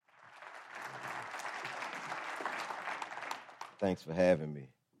Thanks for having me.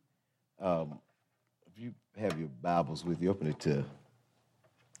 If you have your Bibles with you, open it to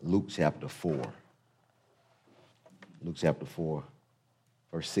Luke chapter 4. Luke chapter 4,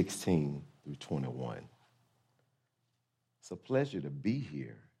 verse 16 through 21. It's a pleasure to be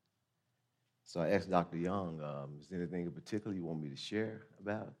here. So I asked Dr. Young, is there anything in particular you want me to share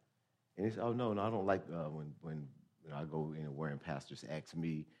about? And he said, oh, no, I don't like when I go anywhere and pastors ask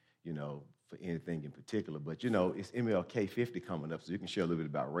me, for anything in particular. But, it's MLK 50 coming up, so you can share a little bit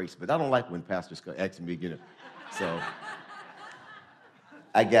about race. But I don't like when pastors ask me, So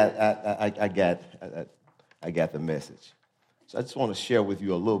I got the message. So I just want to share with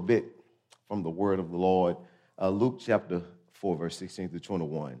you a little bit from the word of the Lord. Luke chapter 4, verse 16 through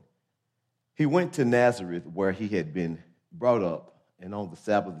 21. He went to Nazareth where he had been brought up, and on the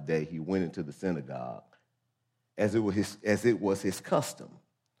Sabbath day he went into the synagogue, as it was his custom.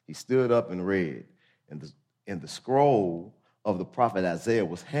 He stood up and read, and the scroll of the prophet Isaiah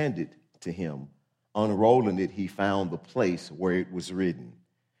was handed to him. Unrolling it, he found the place where it was written,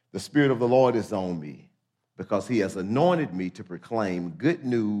 "The Spirit of the Lord is on me, because he has anointed me to proclaim good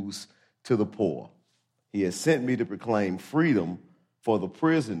news to the poor. He has sent me to proclaim freedom for the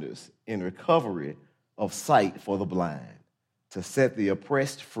prisoners and recovery of sight for the blind, to set the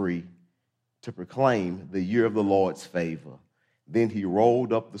oppressed free, to proclaim the year of the Lord's favor." Then he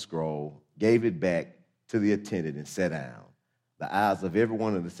rolled up the scroll, gave it back to the attendant, and sat down. The eyes of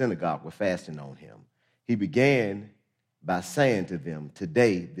everyone in the synagogue were fastened on him. He began by saying to them,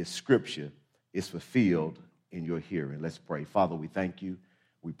 "Today this scripture is fulfilled in your hearing." Let's pray. Father, we thank you.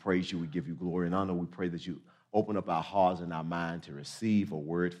 We praise you. We give you glory and honor. We pray that you open up our hearts and our mind to receive a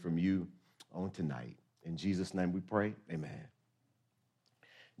word from you on tonight. In Jesus' name we pray. Amen.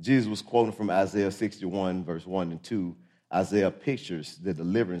 Jesus was quoting from Isaiah 61, verse 1 and 2. Isaiah pictures the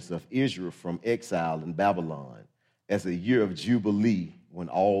deliverance of Israel from exile in Babylon as a year of jubilee when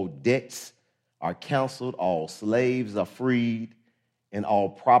all debts are canceled, all slaves are freed, and all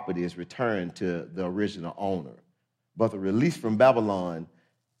property is returned to the original owner. But the release from Babylon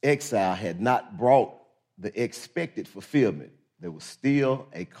exile had not brought the expected fulfillment. There was still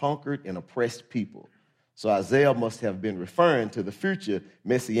a conquered and oppressed people. So Isaiah must have been referring to the future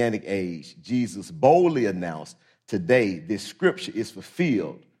messianic age. Jesus boldly announced, "Today, this scripture is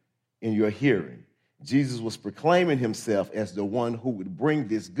fulfilled in your hearing." Jesus was proclaiming himself as the one who would bring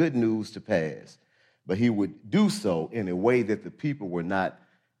this good news to pass, but he would do so in a way that the people were not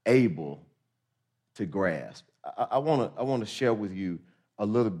able to grasp. I want to share with you a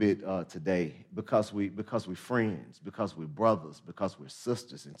little bit today because we're friends, because we're brothers, because we're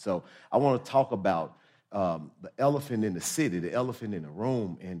sisters. And so I want to talk about the elephant in the city, the elephant in the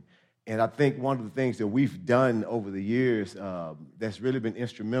room. And I think one of the things that we've done over the years that's really been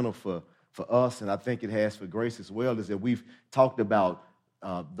instrumental for us, and I think it has for Grace as well, is that we've talked about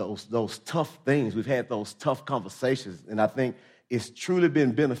those tough things. We've had those tough conversations, and I think it's truly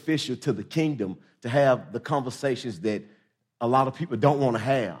been beneficial to the kingdom to have the conversations that a lot of people don't want to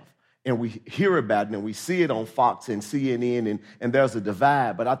have. And we hear about it, and we see it on Fox and CNN, and there's a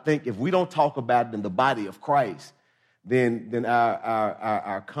divide. But I think if we don't talk about it in the body of Christ, then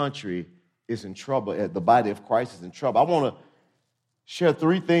our country is in trouble. The body of Christ is in trouble. I want to share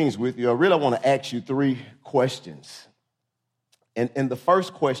three things with you. I really want to ask you three questions. And the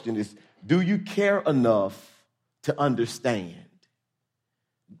first question is, do you care enough to understand?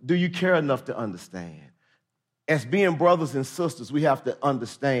 Do you care enough to understand? As being brothers and sisters, we have to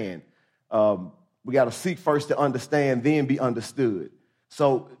understand. We got to seek first to understand, then be understood.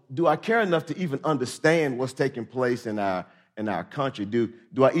 So do I care enough to even understand what's taking place in our country?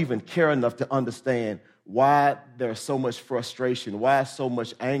 Do I even care enough to understand why there's so much frustration, why so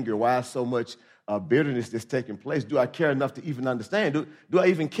much anger, why so much bitterness that's taking place? Do I care enough to even understand? Do I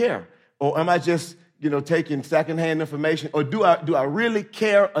even care? Or am I just, taking secondhand information? Or do I really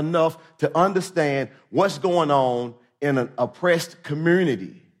care enough to understand what's going on in an oppressed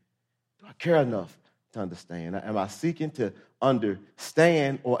community? Do I care enough to understand? Am I seeking to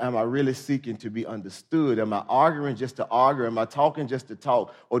understand, or am I really seeking to be understood? Am I arguing just to argue? Am I talking just to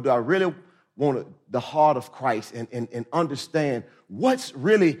talk? Or do I really want the heart of Christ and understand what's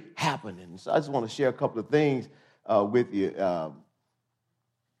really happening? So I just want to share a couple of things with you.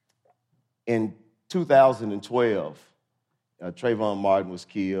 In 2012, Trayvon Martin was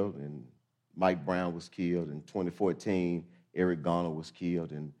killed, and Mike Brown was killed. In 2014, Eric Garner was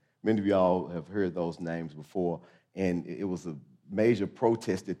killed, and many of y'all have heard those names before. And it was a major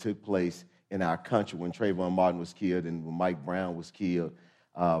protest that took place in our country when Trayvon Martin was killed and when Mike Brown was killed.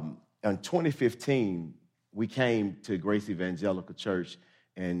 In 2015, we came to Grace Evangelical Church,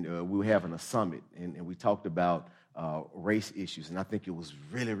 and we were having a summit, and we talked about race issues. And I think it was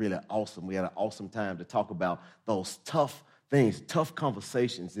really, really awesome. We had an awesome time to talk about those tough things, tough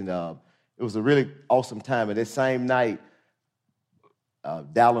conversations. And it was a really awesome time. And that same night,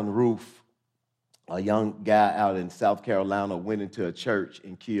 Dallin Roof, a young guy out in South Carolina, went into a church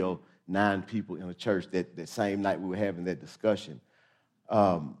and killed 9 people in a church that same night we were having that discussion.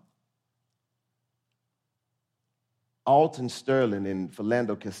 Alton Sterling and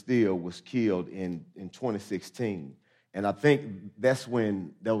Philando Castile was killed in 2016. And I think that's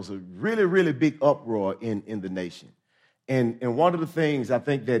when there was a really, really big uproar in the nation. And one of the things I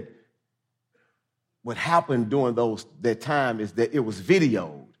think that what happened during that time is that it was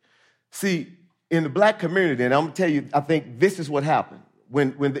videoed. See, in the black community, and I'm going to tell you, I think this is what happened.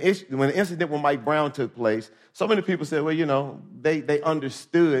 When the incident with Mike Brown took place, so many people said, well, they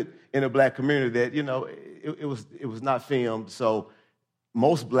understood in the black community that, it was not filmed. So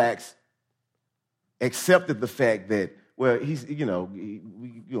most blacks accepted the fact that, well, he's, you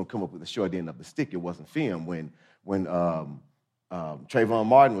don't come up with the short end of the stick. It wasn't filmed when Trayvon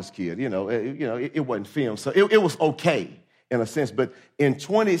Martin was killed. It wasn't filmed. So it was okay in a sense. But in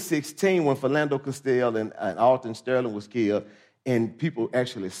 2016, when Philando Castile and Alton Sterling was killed, and people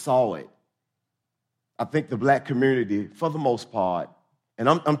actually saw it, I think the black community, for the most part, and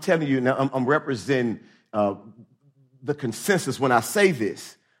I'm telling you now, I'm representing the consensus when I say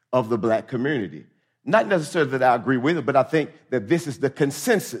this of the black community. Not necessarily that I agree with it, but I think that this is the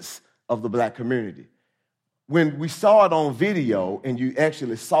consensus of the black community. When we saw it on video and you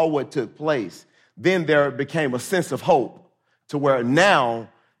actually saw what took place, then there became a sense of hope to where now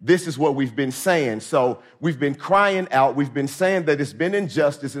this is what we've been saying. So we've been crying out. We've been saying that it's been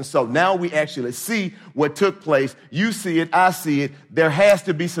injustice. And so now we actually see what took place. You see it. I see it. There has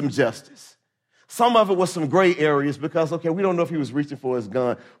to be some justice. Some of it was some gray areas because, okay, we don't know if he was reaching for his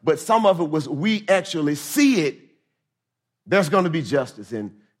gun. But some of it was we actually see it. There's going to be justice.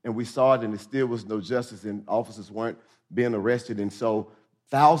 And we saw it, and there still was no justice, and officers weren't being arrested. And so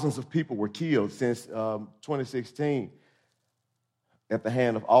thousands of people were killed since 2016. At the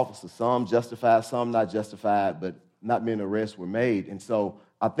hand of officers, some justified, some not justified, but not many arrests were made. And so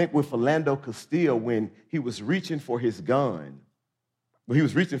I think with Philando Castile, when he was reaching for his gun, when he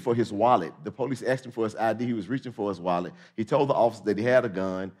was reaching for his wallet, the police asked him for his ID, he was reaching for his wallet. He told the officer that he had a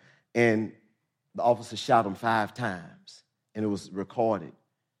gun, and the officer shot him 5 times, and it was recorded.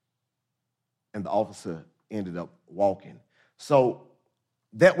 And the officer ended up walking. So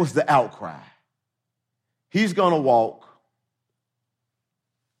that was the outcry. He's going to walk.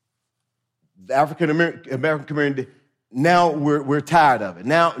 The African American community, now we're tired of it.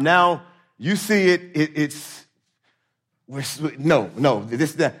 Now you see it.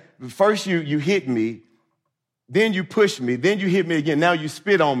 That. First you hit me, then you push me, then you hit me again. Now you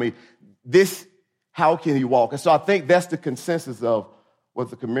spit on me. How can he walk? And so I think that's the consensus of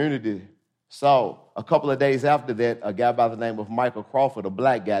what the community saw. A couple of days after that, a guy by the name of Michael Crawford, a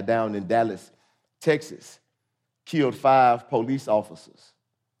black guy down in Dallas, Texas, killed 5 police officers.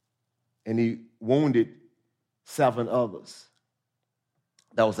 And he wounded 7 others.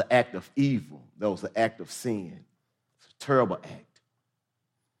 That was an act of evil. That was an act of sin. It's a terrible act.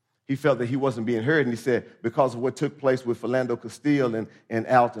 He felt that he wasn't being heard, and he said, because of what took place with Philando Castile and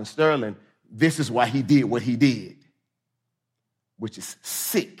Alton Sterling, this is why he did what he did, which is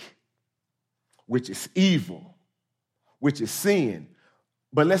sick, which is evil, which is sin.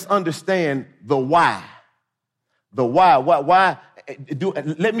 But let's understand the why. The why. Why?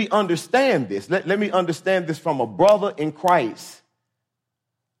 Let me understand this. Let me understand this from a brother in Christ.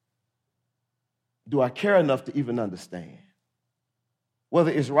 Do I care enough to even understand?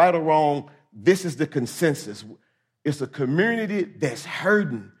 Whether it's right or wrong, this is the consensus. It's a community that's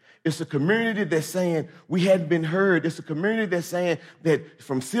hurting. It's a community that's saying we hadn't been heard. It's a community that's saying that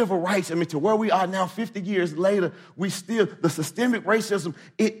from civil rights, to where we are now 50 years later, the systemic racism,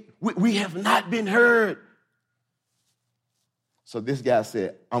 we have not been heard. So this guy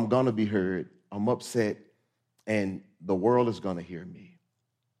said, I'm going to be heard. I'm upset, and the world is going to hear me.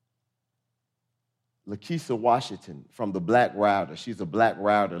 Lakeisha Washington from the Black Rider. She's a Black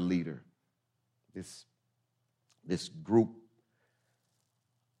Rider leader. This group.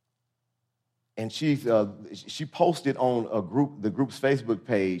 And she posted on the group's Facebook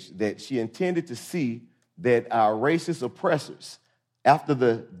page that she intended to see that our racist oppressors, after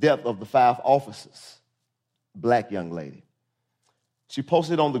the death of the 5 officers, black young lady, she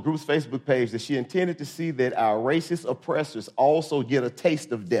posted on the group's Facebook page that she intended to see that our racist oppressors also get a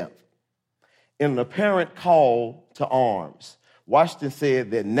taste of death. In an apparent call to arms, Washington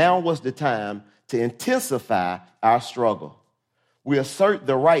said that now was the time to intensify our struggle. We assert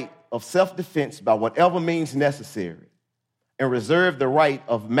the right of self-defense by whatever means necessary and reserve the right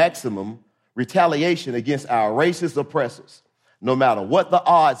of maximum retaliation against our racist oppressors, no matter what the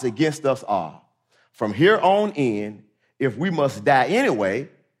odds against us are. From here on in, if we must die anyway,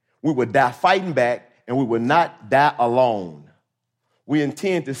 we will die fighting back, and we will not die alone. We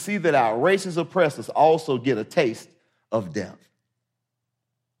intend to see that our racist oppressors also get a taste of death.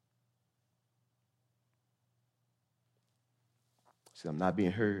 See, I'm not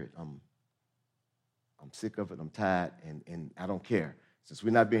being heard. I'm sick of it. I'm tired, and I don't care. Since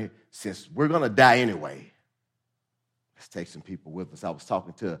we're going to die anyway, let's take some people with us. I was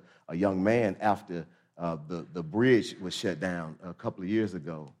talking to a young man after the bridge was shut down a couple of years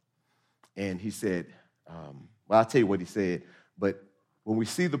ago, and he said, well, I'll tell you what he said, but when we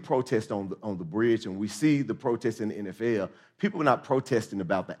see the protest on the bridge and we see the protest in the NFL, people are not protesting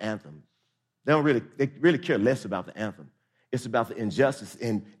about the anthem. They really care less about the anthem. It's about the injustice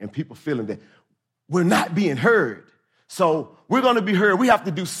and people feeling that we're not being heard. So we're going to be heard. We have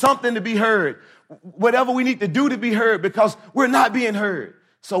to do something to be heard. Whatever we need to do to be heard, because we're not being heard.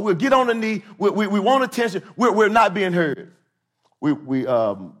 So we'll get on the knee. We want attention. We're not being heard.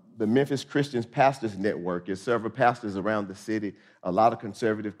 The Memphis Christian Pastors Network is several pastors around the city, a lot of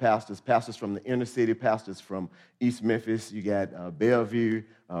conservative pastors from the inner city, pastors from East Memphis. You got Bellevue,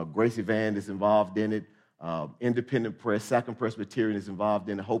 Gracie Van is involved in it, Independent Press, Second Presbyterian is involved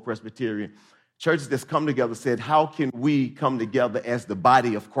in it, Hope Presbyterian. Churches that's come together said, how can we come together as the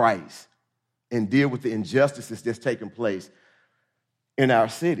body of Christ and deal with the injustices that's taking place in our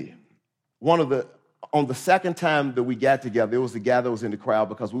city? On the second time that we got together, there was a guy that was in the crowd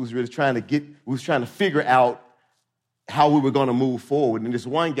because we was trying to figure out how we were going to move forward. And this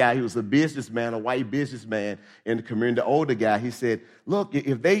one guy, he was a businessman, a white businessman in the community, the older guy, he said, look,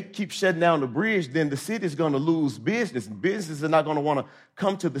 if they keep shutting down the bridge, then the city's going to lose business, and businesses are not going to want to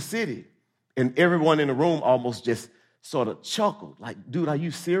come to the city. And everyone in the room almost just sort of chuckled, like, dude, are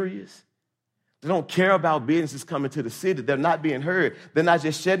you serious? They don't care about businesses coming to the city. They're not being heard. They're not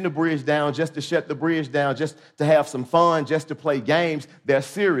just shutting the bridge down just to shut the bridge down, just to have some fun, just to play games. They're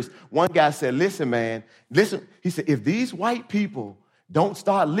serious. One guy said, listen, man, listen. He said, if these white people don't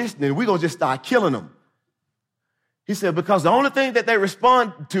start listening, we're going to just start killing them. He said, because the only thing that they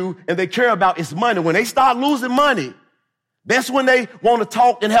respond to and they care about is money. When they start losing money, that's when they want to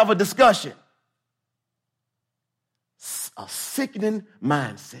talk and have a discussion. A sickening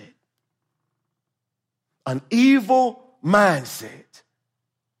mindset. An evil mindset.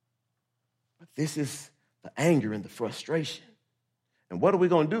 But this is the anger and the frustration. And what are we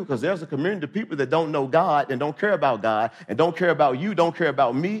going to do? Because there's a community of people that don't know God and don't care about God and don't care about you, don't care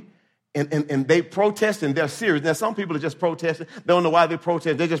about me. And they protest and they're serious. Now, some people are just protesting. They don't know why they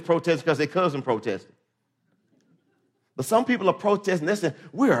protest. They just protest because their cousin protested. But some people are protesting. They're saying,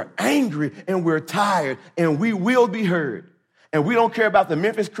 we are angry and we're tired and we will be heard. And we don't care about the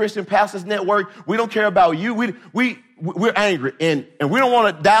Memphis Christian Pastors Network. We don't care about you. We're angry. And we don't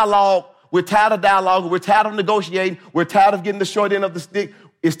want to dialogue. We're tired of dialogue. We're tired of negotiating. We're tired of getting the short end of the stick.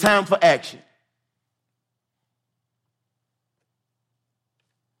 It's time for action.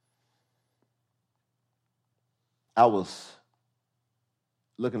 I was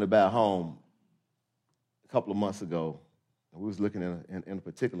looking about home a couple of months ago. We was looking in a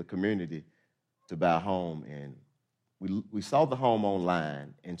particular community to buy a home, and we saw the home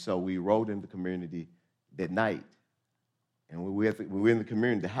online, and so we rode in the community that night. And when we were in the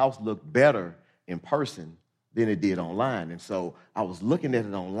community, the house looked better in person than it did online. And so I was looking at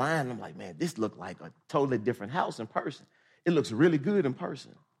it online, and I'm like, man, this looked like a totally different house in person. It looks really good in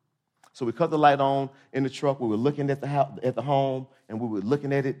person. So we cut the light on in the truck. We were looking at the house, at the home, and we were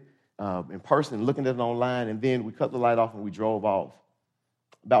looking at it in person, looking at it online, and then we cut the light off and we drove off.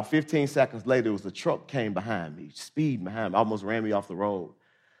 About 15 seconds later, it was a truck came behind me, speeding behind me, almost ran me off the road.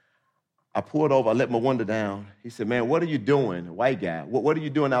 I pulled over, I let my window down. He said, man, what are you doing? A white guy, what are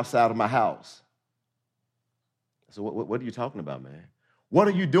you doing outside of my house? I said, what are you talking about, man? What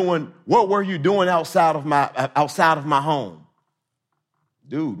are you doing? What were you doing outside of my home?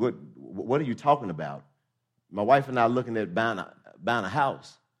 Dude, what are you talking about? My wife and I looking at buying a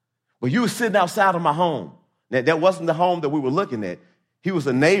house. But you were sitting outside of my home. Now, that wasn't the home that we were looking at. He was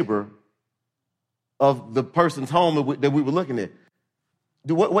a neighbor of the person's home that we were looking at.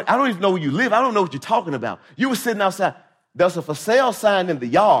 I don't even know where you live. I don't know what you're talking about. You were sitting outside. There's a for sale sign in the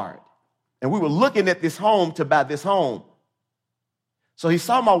yard, and we were looking at this home to buy this home. So he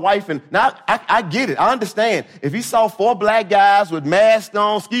saw my wife, and now I get it. I understand. If he saw 4 black guys with masks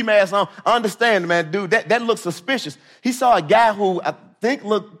on, ski masks on, I understand, man, dude, that looks suspicious. He saw a guy who I think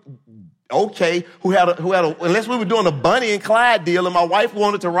looked okay, unless we were doing a Bonnie and Clyde deal and my wife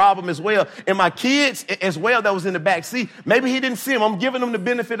wanted to rob him as well, and my kids as well that was in the back seat, maybe he didn't see him. I'm giving him the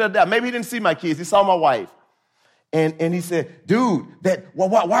benefit of the doubt. Maybe he didn't see my kids. He saw my wife. And he said, dude,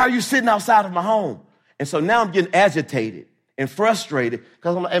 why are you sitting outside of my home? And so now I'm getting agitated and frustrated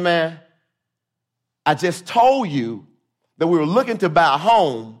because I'm like, hey, man, I just told you that we were looking to buy a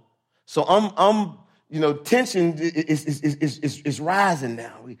home, so I'm tension is rising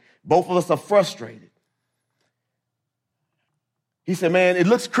now. Both of us are frustrated. He said, man, it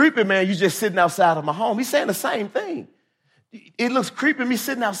looks creepy, man, you just sitting outside of my home. He's saying the same thing. It looks creepy, me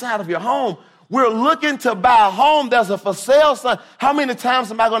sitting outside of your home. We're looking to buy a home. There's a for sale sign. How many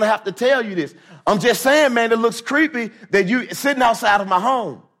times am I going to have to tell you this? I'm just saying, man, it looks creepy that you sitting outside of my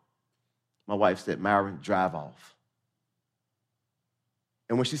home. My wife said, Marron, drive off.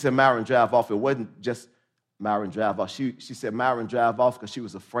 And when she said, Marron, drive off, it wasn't just Marron, drive off. She said, Marron, drive off because she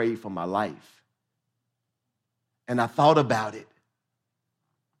was afraid for my life. And I thought about it.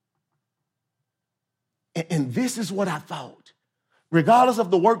 And this is what I thought. Regardless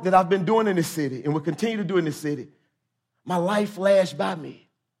of the work that I've been doing in this city and will continue to do in this city, my life flashed by me.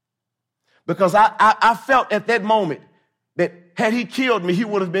 Because I felt at that moment that had he killed me, he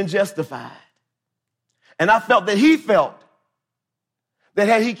would have been justified. And I felt that he felt that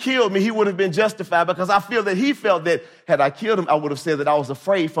had he killed me, he would have been justified, because I feel that he felt that had I killed him, I would have said that I was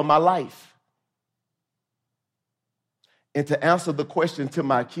afraid for my life. And to answer the question to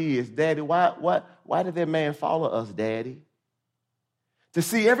my kids, Daddy, why did that man follow us, Daddy? To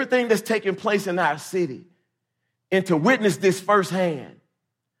see everything that's taking place in our city and to witness this firsthand.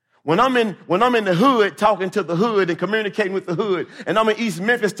 When I'm in the hood talking to the hood and communicating with the hood, and I'm in East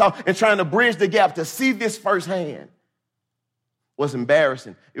Memphis and trying to bridge the gap, to see this firsthand was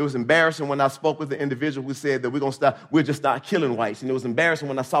embarrassing. It was embarrassing when I spoke with the individual who said that we'll just start killing whites. And it was embarrassing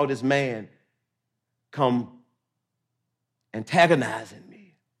when I saw this man come antagonizing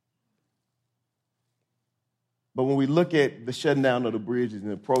me. But when we look at the shutting down of the bridges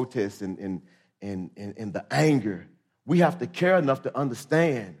and the protests and the anger, we have to care enough to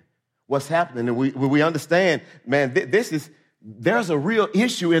understand what's happening. And we understand, man, there's a real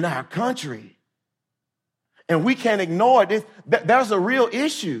issue in our country. And we can't ignore this. There's a real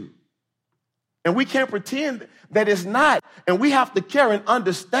issue. And we can't pretend that it's not. And we have to care and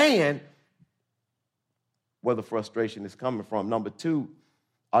understand where the frustration is coming from. Number two,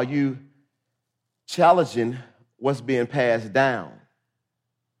 are you challenging what's being passed down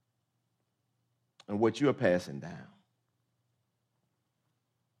and what you're passing down?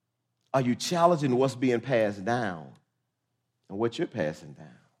 Are you challenging what's being passed down and what you're passing down?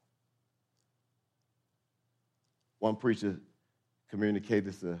 One preacher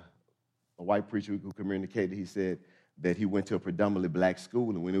communicated, a white preacher who communicated, he said that he went to a predominantly black school,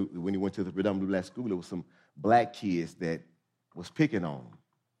 and when he went to the predominantly black school, there was some black kids that was picking on him,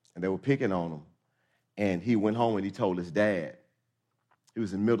 and they were picking on him. And he went home and he told his dad. He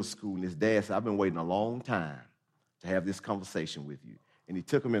was in middle school, and his dad said, I've been waiting a long time to have this conversation with you. And he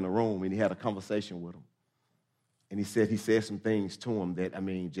took him in a room, and he had a conversation with him. And he said some things to him that,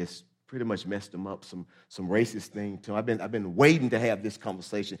 just pretty much messed him up, some racist thing to him. I've been waiting to have this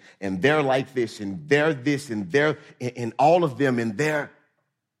conversation, and they're like this, and they're this, and they're, and all of them, and they're.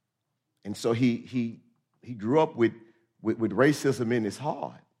 And so he grew up with racism in his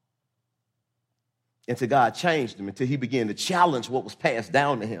heart. Until God changed him, until he began to challenge what was passed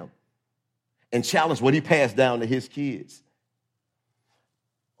down to him and challenge what he passed down to his kids.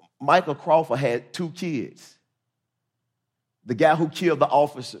 Michael Crawford had 2 kids. The guy who killed the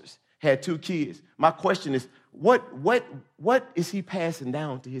officers had 2 kids. My question is, what is he passing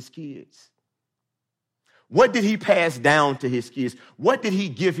down to his kids? What did he pass down to his kids? What did he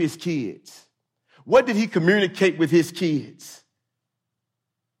give his kids? What did he communicate with his kids?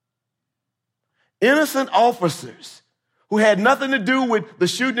 Innocent officers who had nothing to do with the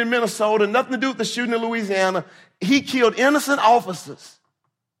shooting in Minnesota, nothing to do with the shooting in Louisiana. He killed innocent officers.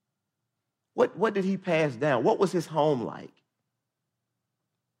 What did he pass down? What was his home like?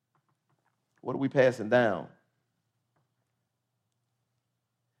 What are we passing down?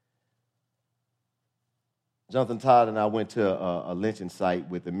 Jonathan Todd and I went to a lynching site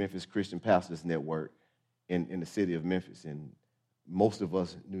with the Memphis Christian Pastors Network in the city of Memphis, and most of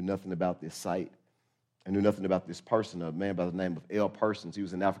us knew nothing about this site. I knew nothing about this person, a man by the name of L. Persons. He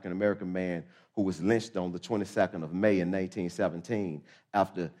was an African-American man who was lynched on the 22nd of May in 1917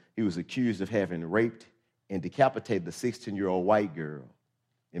 after he was accused of having raped and decapitated a 16-year-old white girl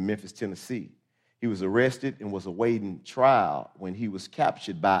in Memphis, Tennessee. He was arrested and was awaiting trial when he was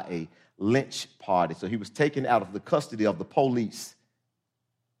captured by a lynch party. So he was taken out of the custody of the police.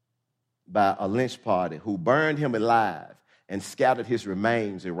 by a lynch party who burned him alive and scattered his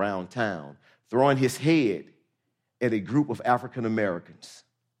remains around town, throwing his head at a group of African Americans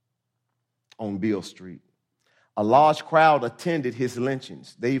on Beale Street. A large crowd attended his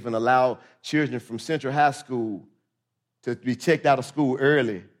lynchings. They even allowed children from Central High School to be checked out of school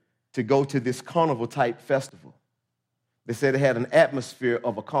early to go to this carnival-type festival. They said it had an atmosphere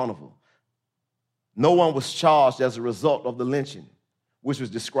of a carnival. No one was charged as a result of the lynching, which was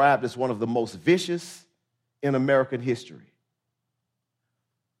described as one of the most vicious in American history.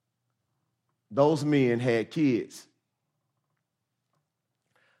 Those men had kids.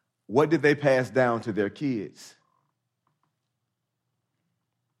 What did they pass down to their kids?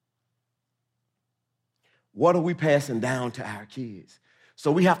 What are we passing down to our kids?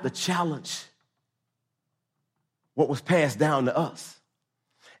 So we have to challenge what was passed down to us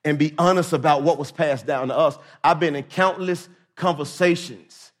and be honest about what was passed down to us. I've been in countless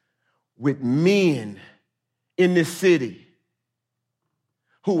conversations with men in this city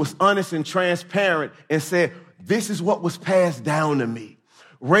who was honest and transparent and said, this is what was passed down to me.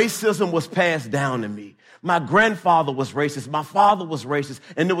 Racism was passed down to me. My grandfather was racist. My father was racist.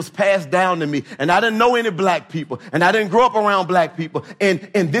 And it was passed down to me. And I didn't know any black people. And I didn't grow up around black people. And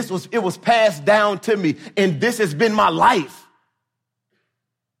it was passed down to me. And this has been my life.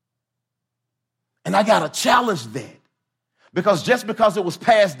 And I got to challenge that. Because just because it was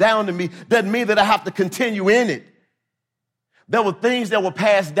passed down to me doesn't mean that I have to continue in it. There were things that were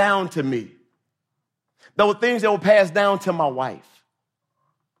passed down to me. There were things that were passed down to my wife.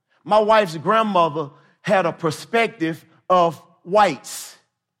 My wife's grandmother had a perspective of whites.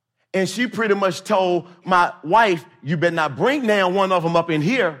 And she pretty much told my wife, you better not bring down one of them up in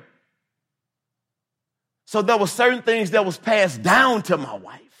here. So there were certain things that was passed down to my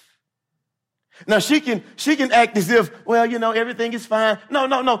wife. Now, she can act as if, well, everything is fine.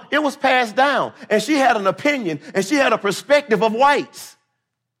 No. It was passed down. And she had an opinion, and she had a perspective of whites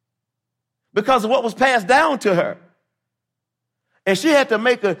because of what was passed down to her. And she had to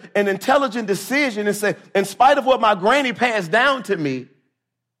make an intelligent decision and say, in spite of what my granny passed down to me,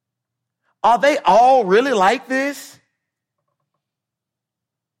 are they all really like this?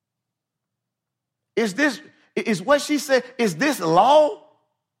 Is what she said, is this law?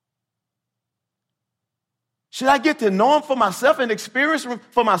 Should I get to know them for myself and experience them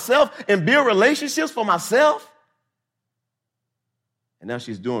for myself and build relationships for myself? And now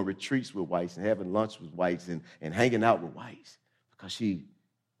she's doing retreats with whites and having lunch with whites and hanging out with whites because she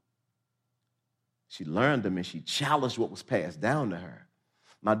learned them and she challenged what was passed down to her.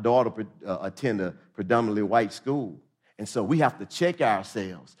 My daughter attended a predominantly white school. And so we have to check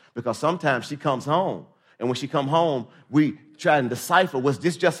ourselves because sometimes she comes home. And when she come home, we try and decipher, was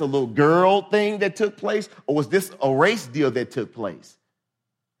this just a little girl thing that took place? Or was this a race deal that took place?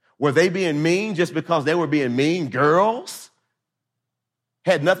 Were they being mean just because they were being mean girls?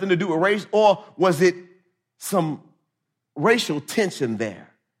 Had nothing to do with race? Or was it some racial tension there?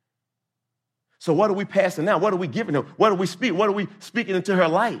 So what are we passing down? What are we giving her? What do we speak? What are we speaking into her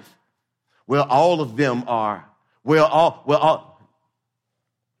life? Well, all of them are. What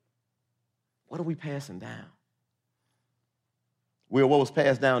are we passing down? Well, what was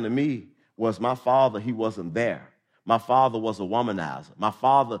passed down to me was my father, he wasn't there. My father was a womanizer. My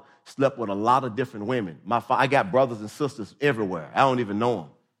father slept with a lot of different women. I got brothers and sisters everywhere. I don't even know them.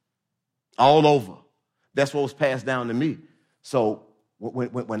 All over. That's what was passed down to me. So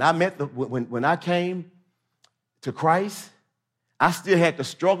when I came to Christ, I still had to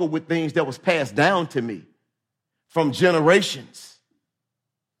struggle with things that was passed down to me from generations.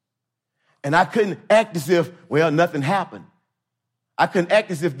 And I couldn't act as if, nothing happened. I couldn't act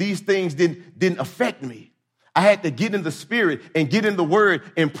as if these things didn't affect me. I had to get in the spirit and get in the word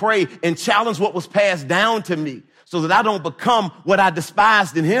and pray and challenge what was passed down to me so that I don't become what I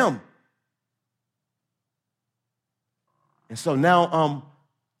despised in him. And so now I'm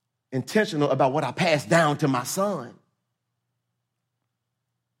intentional about what I passed down to my son.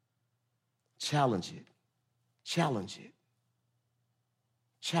 Challenge it. Challenge it.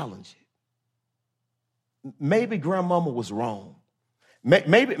 Challenge it. Maybe grandmama was wrong.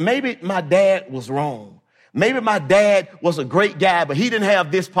 Maybe my dad was wrong. Maybe my dad was a great guy, but he didn't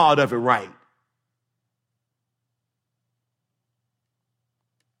have this part of it right.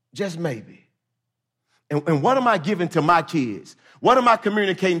 Just maybe. And what am I giving to my kids? What am I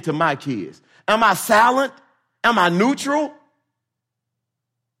communicating to my kids? Am I silent? Am I neutral?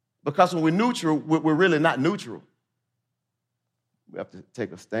 Because when we're neutral, we're really not neutral. We have to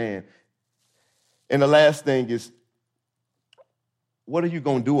take a stand. And the last thing is, what are you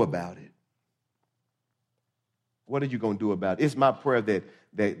going to do about it? What are you going to do about it? It's my prayer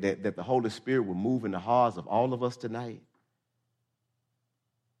that the Holy Spirit will move in the hearts of all of us tonight.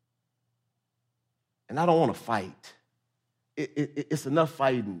 And I don't want to fight. It's enough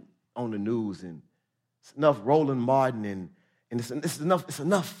fighting on the news, and it's enough Roland Martin, and it's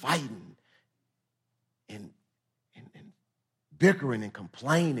enough fighting and bickering and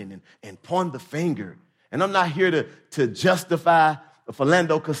complaining and pointing the finger. And I'm not here to justify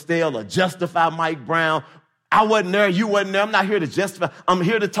Philando Castile or justify Mike Brown. I wasn't there, you wasn't there. I'm not here to justify. I'm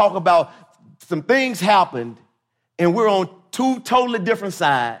here to talk about some things happened, and we're on two totally different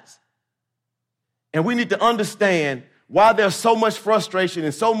sides. And we need to understand why there's so much frustration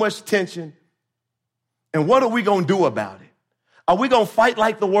and so much tension. And what are we going to do about it? Are we going to fight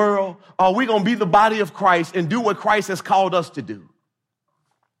like the world? Or are we going to be the body of Christ and do what Christ has called us to do?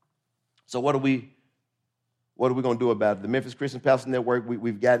 So what are we going to do about it? The Memphis Christian Pastor Network,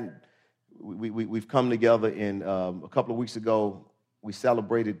 we've come together, and a couple of weeks ago, we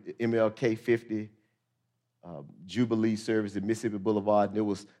celebrated MLK 50 Jubilee service at Mississippi Boulevard, and there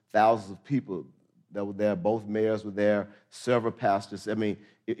was thousands of people that were there. Both mayors were there, several pastors. I mean,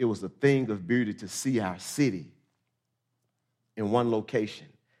 it was a thing of beauty to see our city in one location,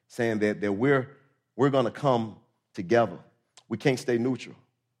 saying that we're going to come together. We can't stay neutral.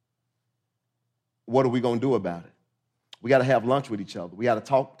 What are we going to do about it? We got to have lunch with each other. We got to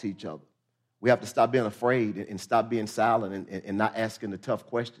talk to each other. We have to stop being afraid and stop being silent and not asking the tough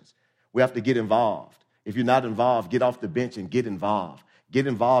questions. We have to get involved. If you're not involved, get off the bench and get involved. Get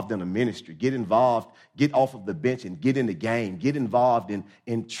involved in a ministry. Get involved. Get off of the bench and get in the game. Get involved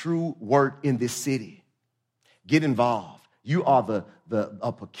in true work in this city. Get involved. You are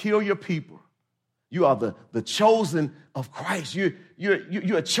a peculiar people. You are the chosen of Christ.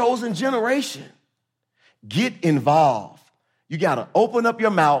 You're a chosen generation. Get involved. You got to open up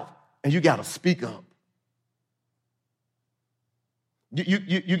your mouth and you got to speak up.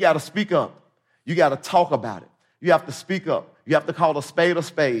 You got to speak up. You got to talk about it. You have to speak up. You have to call a spade a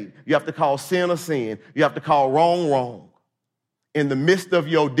spade. You have to call sin a sin. You have to call wrong wrong. In the midst of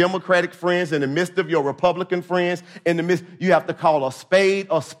your Democratic friends, in the midst of your Republican friends, you have to call a spade,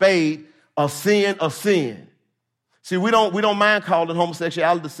 a sin, a sin. See, we don't mind calling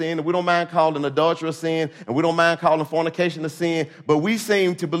homosexuality a sin, and we don't mind calling adultery a sin, and we don't mind calling fornication a sin, but we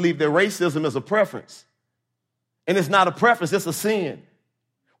seem to believe that racism is a preference. And it's not a preference, it's a sin.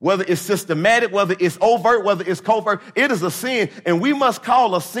 Whether it's systematic, whether it's overt, whether it's covert, it is a sin, and we must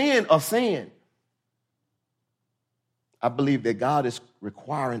call a sin a sin. I believe that God is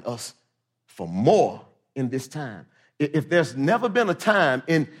requiring us for more in this time. If there's never been a time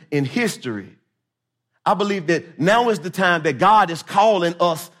in history, I believe that now is the time that God is calling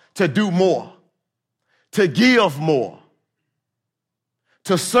us to do more, to give more,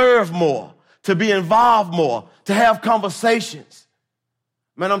 to serve more, to be involved more, to have conversations.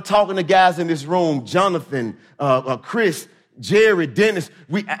 Man, I'm talking to guys in this room, Jonathan, Chris, Jerry, Dennis,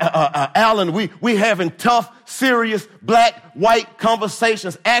 Alan, we having tough, serious, black, white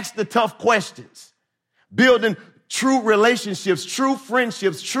conversations. Ask the tough questions. Building true relationships, true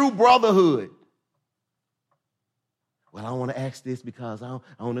friendships, true brotherhood. Well, I don't want to ask this because I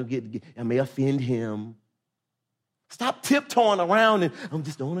don't get I may offend him. Stop tiptoeing around and I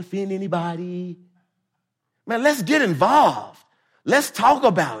just don't offend anybody. Man, let's get involved. Let's talk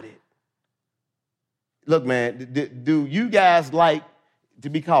about it. Look, man, do you guys like to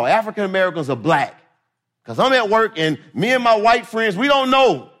be called African Americans or black? Because I'm at work and me and my white friends, we don't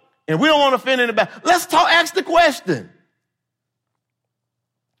know. And we don't want to offend anybody. Let's talk, ask the question.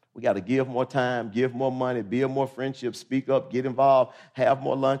 We got to give more time, give more money, build more friendships, speak up, get involved, have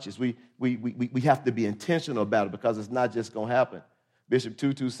more lunches. We have to be intentional about it because it's not just going to happen. Bishop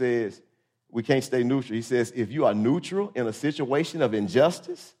Tutu says we can't stay neutral. He says if you are neutral in a situation of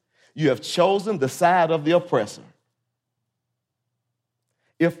injustice, you have chosen the side of the oppressor.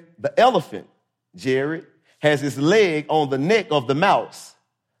 If the elephant, Jared, has his leg on the neck of the mouse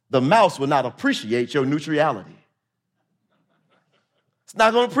will not appreciate your neutrality. It's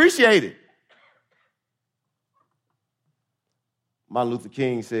not going to appreciate it. Martin Luther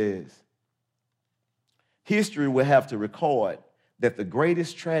King says, history will have to record that the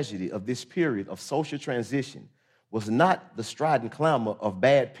greatest tragedy of this period of social transition was not the strident clamor of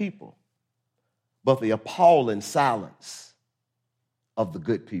bad people, but the appalling silence of the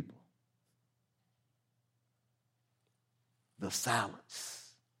good people. The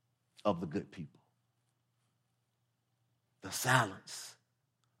silence of the good people. The silence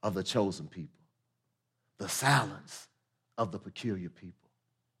of the chosen people. The silence of the peculiar people.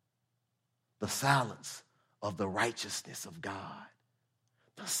 The silence of the righteousness of God.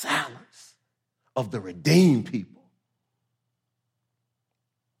 The silence of the redeemed people.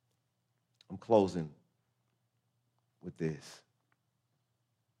 I'm closing with this.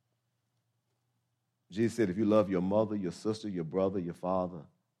 Jesus said, if you love your mother, your sister, your brother, your father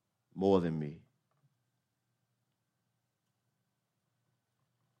more than me,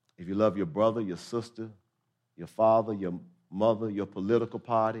 if you love your brother, your sister, your father, your mother, your political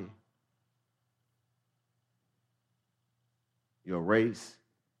party, your race,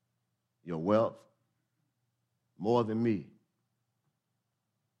 your wealth, more than me,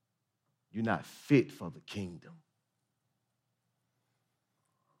 you're not fit for the kingdom.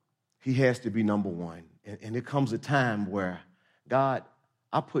 He has to be number one. And there comes a time where, God,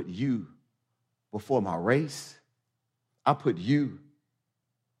 I put you before my race. I put you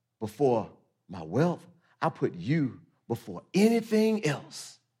before my wealth. I put you before anything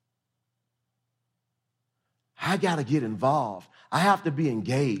else. I got to get involved. I have to be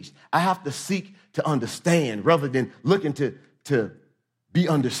engaged. I have to seek to understand rather than looking to be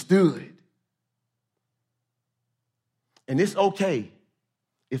understood. And it's okay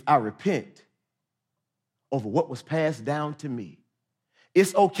if I repent over what was passed down to me.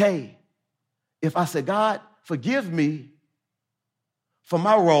 It's okay if I say, God, forgive me for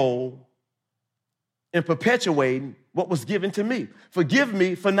my role in perpetuating what was given to me. Forgive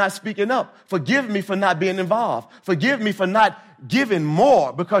me for not speaking up. Forgive me for not being involved. Forgive me for not giving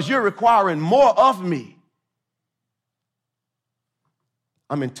more because you're requiring more of me.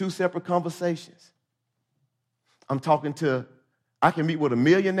 I'm in two separate conversations. I can meet with a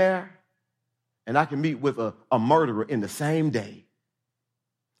millionaire and I can meet with a murderer in the same day.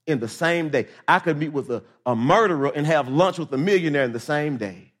 In the same day. I could meet with a murderer and have lunch with a millionaire in the same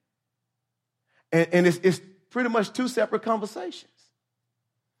day. And it's pretty much two separate conversations.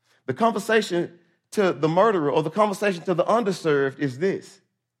 The conversation to the murderer or the conversation to the underserved is this.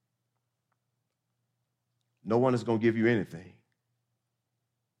 No one is going to give you anything.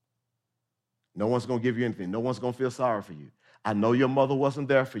 No one's going to give you anything. No one's going to feel sorry for you. I know your mother wasn't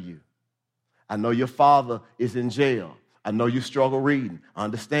there for you. I know your father is in jail. I know you struggle reading. I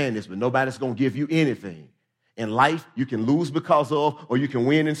understand this, but nobody's going to give you anything. In life, you can lose because of or you can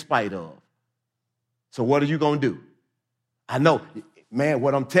win in spite of. So what are you going to do? I know, man,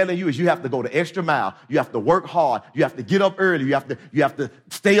 what I'm telling you is you have to go the extra mile. You have to work hard. You have to get up early. You have to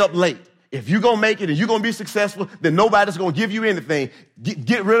stay up late. If you're going to make it and you're going to be successful, then nobody's going to give you anything.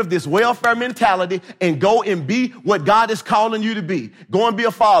 Get rid of this welfare mentality and go and be what God is calling you to be. Go and be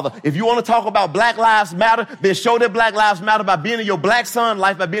a father. If you want to talk about Black Lives Matter, then show that Black Lives Matter by being in your black son's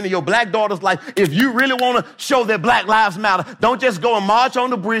life, by being in your black daughter's life. If you really want to show that Black Lives Matter, don't just go and march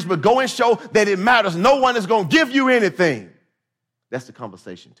on the bridge, but go and show that it matters. No one is going to give you anything. That's the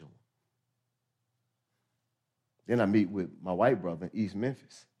conversation to him. Then I meet with my white brother in East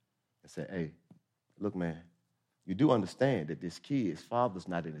Memphis. I said, hey, look, man, you do understand that this kid's father's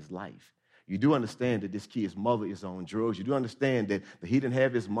not in his life. You do understand that this kid's mother is on drugs. You do understand that he didn't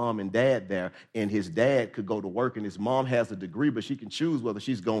have his mom and dad there, and his dad could go to work, and his mom has a degree, but she can choose whether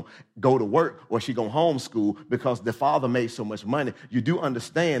she's going to go to work or she's going to homeschool because the father made so much money. You do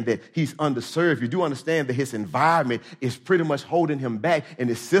understand that he's underserved. You do understand that his environment is pretty much holding him back, and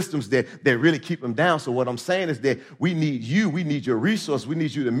the systems that really keep him down. So what I'm saying is that we need you. We need your resource. We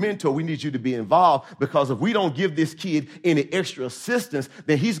need you to mentor. We need you to be involved, because if we don't give this kid any extra assistance,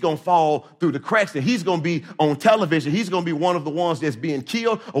 then he's going to fall through the cracks, and he's going to be on television. He's going to be one of the ones that's being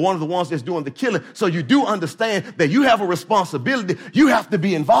killed or one of the ones that's doing the killing. So you do understand that you have a responsibility. You have to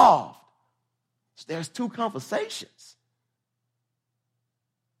be involved. So there's two conversations.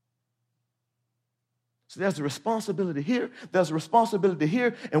 So there's a responsibility here. There's a responsibility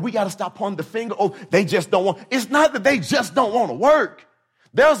here, and we got to stop pointing the finger. Oh, they just don't want. It's not that they just don't want to work.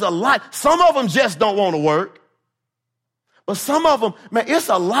 There's a lot. Some of them just don't want to work. But some of them, man, it's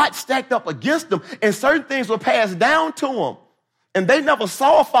a lot stacked up against them, and certain things were passed down to them. And they never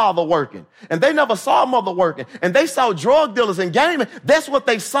saw a father working, and they never saw a mother working, and they saw drug dealers and gaming. That's what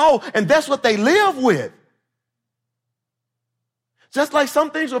they saw, and that's what they live with. Just like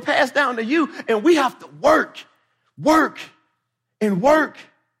some things were passed down to you, and we have to work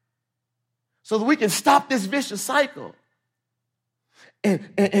so that we can stop this vicious cycle.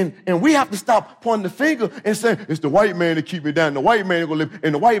 And we have to stop pointing the finger and saying, it's the white man that keep me down. The white man is going to live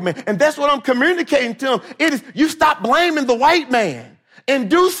in the white man. And that's what I'm communicating to them. It is, you stop blaming the white man and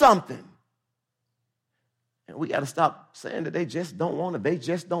do something. And we got to stop saying that they just don't want it. They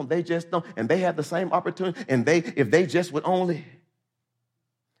just don't. And they have the same opportunity. And if they just would only.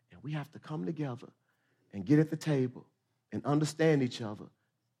 And we have to come together and get at the table and understand each other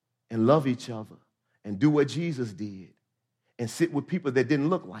and love each other and do what Jesus did. And sit with people that didn't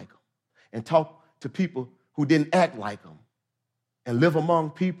look like them, and talk to people who didn't act like them, and live among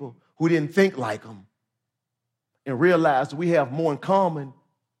people who didn't think like them and realized we have more in common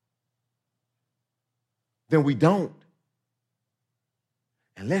than we don't.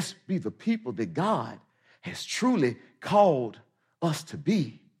 And let's be the people that God has truly called us to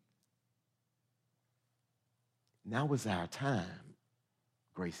be. Now is our time,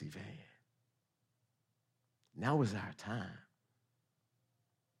 Gracie Van. Now is our time.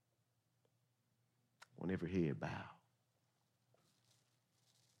 On every head bow.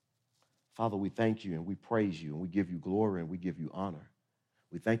 Father, we thank you and we praise you and we give you glory and we give you honor.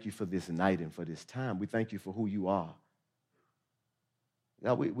 We thank you for this night and for this time. We thank you for who you are.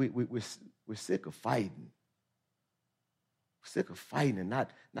 God, we're sick of fighting. We're sick of fighting and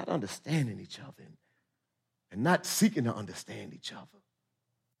not understanding each other and not seeking to understand each other.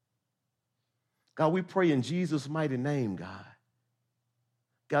 God, we pray in Jesus' mighty name, God.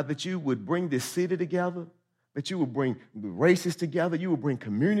 God, that you would bring this city together, that you would bring races together, you would bring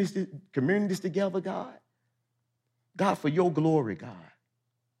communities together, God. God, for your glory, God.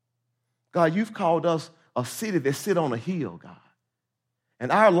 God, you've called us a city that sit on a hill, God.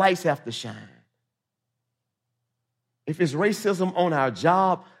 And our lights have to shine. If it's racism on our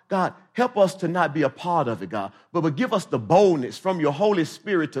job, God, help us to not be a part of it, God. But give us the boldness from your Holy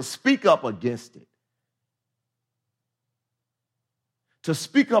Spirit to speak up against it. To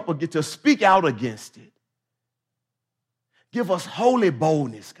speak up, to speak out against it. Give us holy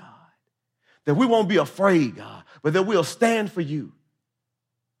boldness, God. That we won't be afraid, God, but that we'll stand for you.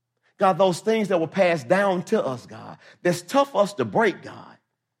 God, those things that were passed down to us, God, that's tough for us to break, God.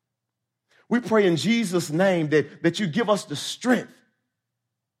 We pray in Jesus' name that you give us the strength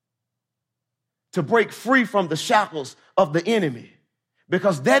to break free from the shackles of the enemy,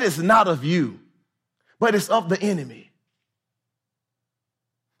 because that is not of you, but it's of the enemy.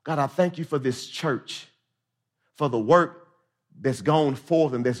 God, I thank you for this church, for the work that's gone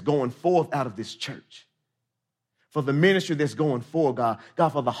forth and that's going forth out of this church, for the ministry that's going forward, God. God,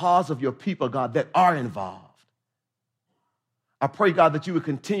 for the hearts of your people, God, that are involved. I pray, God, that you would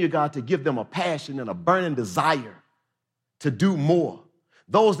continue, God, to give them a passion and a burning desire to do more.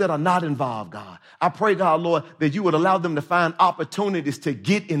 Those that are not involved, God, I pray, God, Lord, that you would allow them to find opportunities to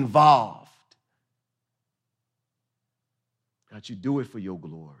get involved. God, you do it for your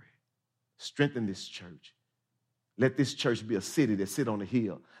glory. Strengthen this church. Let this church be a city that sit on a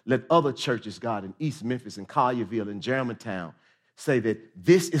hill. Let other churches, God, in East Memphis and Collierville and Germantown say that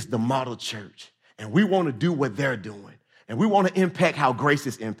this is the model church, and we want to do what they're doing. And we want to impact how grace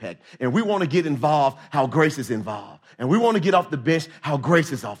is impacted. And we want to get involved how grace is involved. And we want to get off the bench how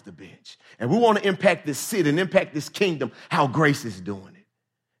grace is off the bench. And we want to impact this city and impact this kingdom how grace is doing it.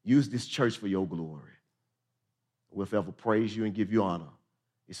 Use this church for your glory. We'll forever praise you and give you honor.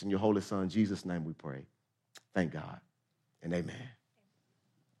 It's in your holy Son, Jesus' name we pray. Thank God and amen.